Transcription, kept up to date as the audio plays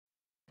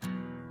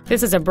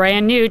This is a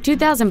brand new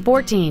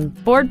 2014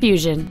 Ford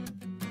Fusion.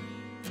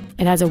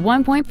 It has a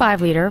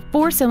 1.5-liter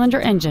four-cylinder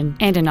engine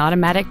and an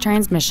automatic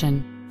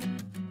transmission.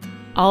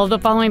 All of the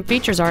following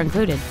features are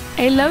included: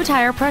 a low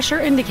tire pressure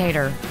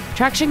indicator,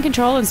 traction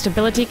control and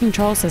stability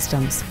control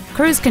systems,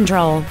 cruise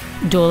control,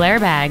 dual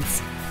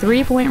airbags,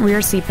 3-point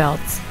rear seat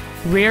belts,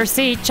 rear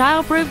seat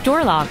child-proof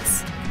door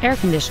locks, air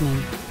conditioning,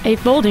 a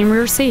folding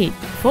rear seat,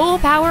 full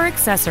power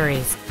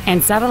accessories,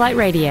 and satellite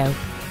radio.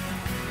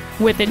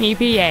 With an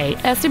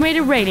EPA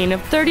estimated rating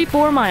of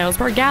 34 miles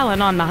per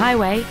gallon on the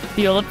highway,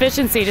 fuel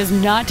efficiency does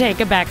not take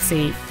a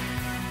backseat.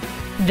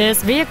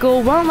 This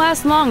vehicle won't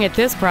last long at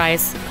this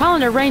price. Call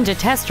and arrange a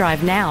test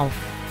drive now.